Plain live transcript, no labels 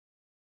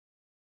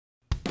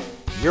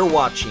You're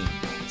watching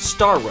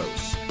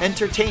Staros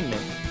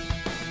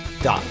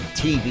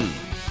Entertainment.tv.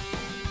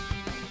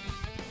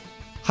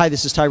 Hi,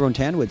 this is TYRONE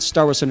TANN with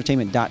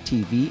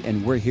StarWarsEntertainment.tv,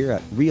 and we're here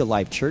at Real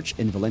Life Church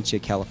in Valencia,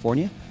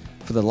 California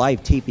for the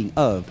live taping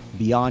of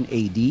Beyond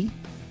AD.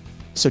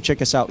 So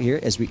check us out here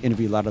as we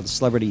interview a lot of the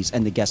celebrities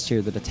and the guests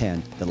here that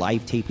attend the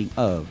live taping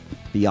of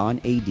Beyond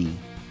AD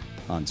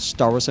on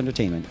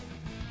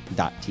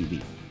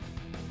StarWarsEntertainment.tv.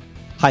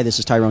 Hi, this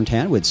is TYRONE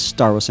TANN with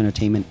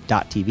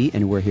StarWarsEntertainment.tv,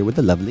 and we're here with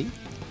the lovely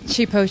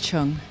CHIPO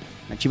CHUNG.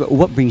 Now, CHIPO,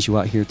 what brings you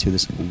out here to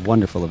this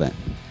wonderful event?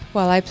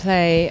 Well, I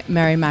play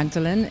Mary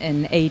Magdalene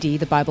in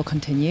AD, The Bible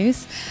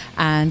Continues,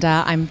 and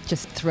I'm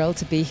just thrilled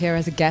to be here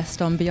as a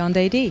guest on Beyond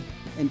AD.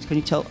 And can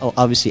you tell,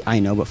 obviously I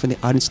know, but for the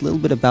audience, a little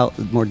bit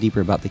more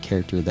deeper about the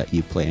character that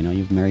you play. I know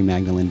you have Mary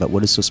Magdalene, but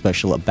what is so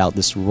special about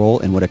this role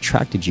and what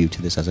attracted you to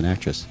this as an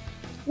actress?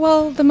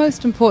 Well, the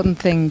most important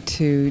thing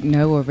to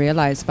know or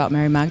realize about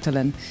Mary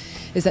Magdalene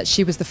is that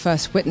she was the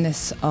first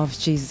witness of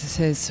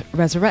Jesus'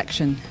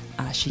 resurrection.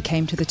 She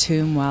came to the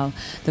tomb while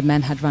the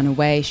men had run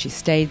away. She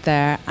stayed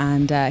there,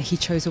 and he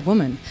chose a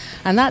woman.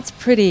 And that's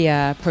pretty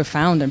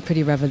profound and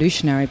pretty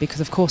revolutionary because,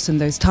 of course, in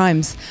those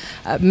times,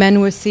 men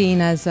were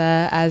seen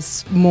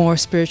as more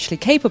spiritually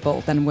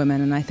capable than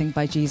women. And I think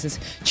by Jesus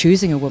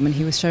choosing a woman,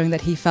 he was showing that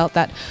he felt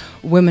that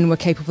women were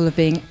capable of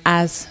being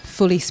as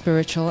fully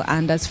spiritual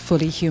and as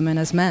fully human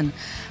as men.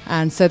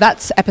 And so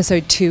that's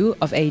episode 2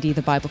 of AD,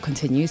 The Bible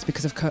Continues,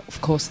 because of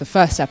course the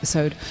first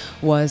episode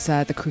was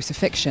the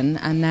crucifixion,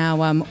 and now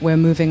we're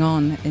moving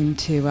on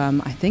into,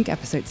 I think,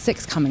 episode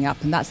 6 coming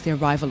up, and that's the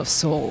arrival of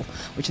Saul,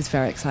 which is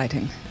very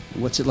exciting.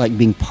 What's it like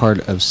being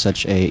part of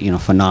such a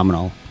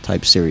phenomenal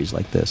type series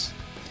like this?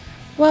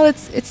 Well,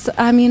 it's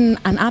an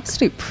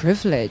absolute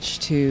privilege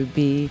to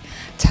be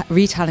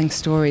retelling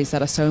stories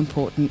that are so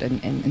important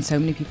in so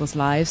many people's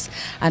lives,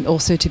 and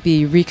also to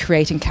be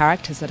recreating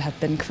characters that have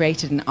been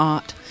created in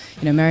art.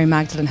 Mary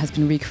Magdalene has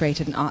been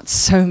recreated in art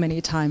so many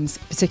times,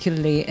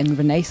 particularly in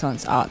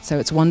Renaissance art, so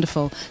it's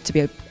wonderful to be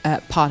a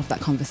part of that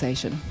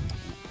conversation.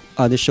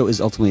 This show is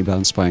ultimately about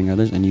inspiring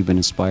others, and you've been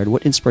inspired.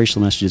 What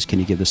inspirational messages can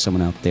you give to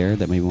someone out there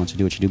that maybe wants to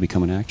do what you do,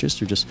 become an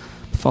actress, or just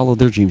follow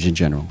their dreams in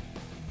general?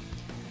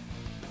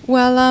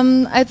 Well,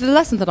 the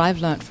lesson that I've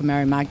learned from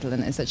Mary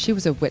Magdalene is that she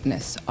was a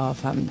witness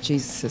of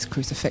Jesus'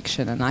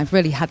 crucifixion, and I've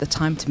really had the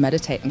time to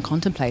meditate and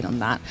contemplate on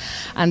that.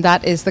 And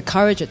that is the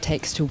courage it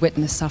takes to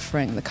witness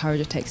suffering, the courage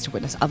it takes to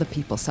witness other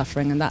people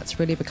suffering, and that's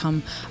really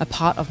become a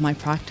part of my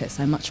practice.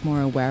 I'm much more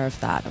aware of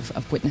that,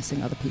 of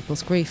witnessing other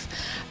people's grief.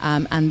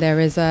 And there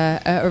is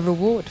a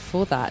reward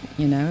for that,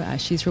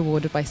 she's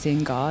rewarded by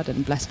seeing God,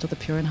 and blessed are the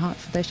pure in heart,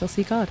 for they shall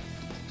see God.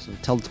 So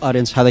tell the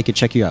audience how they could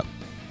check you out.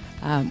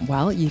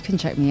 Well, you can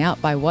check me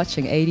out by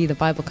watching AD, The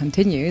Bible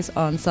Continues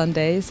on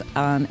Sundays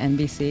on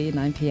NBC,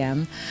 9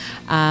 p.m.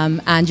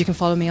 And you can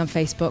follow me on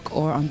Facebook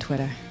or on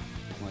Twitter.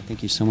 Well,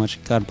 thank you so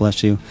much. God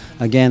bless you.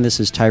 Again, this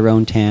is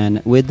TYRONE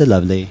TANN with the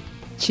lovely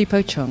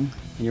CHIPO CHUNG.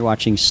 And you're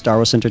watching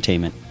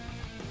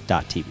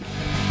StarWarsEntertainment.tv.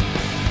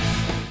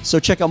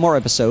 So check out more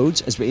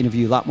episodes as we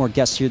interview a lot more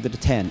guests here that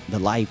attend the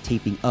live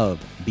taping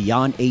of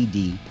Beyond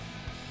AD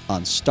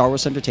on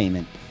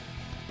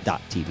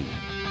StarWarsEntertainment.tv.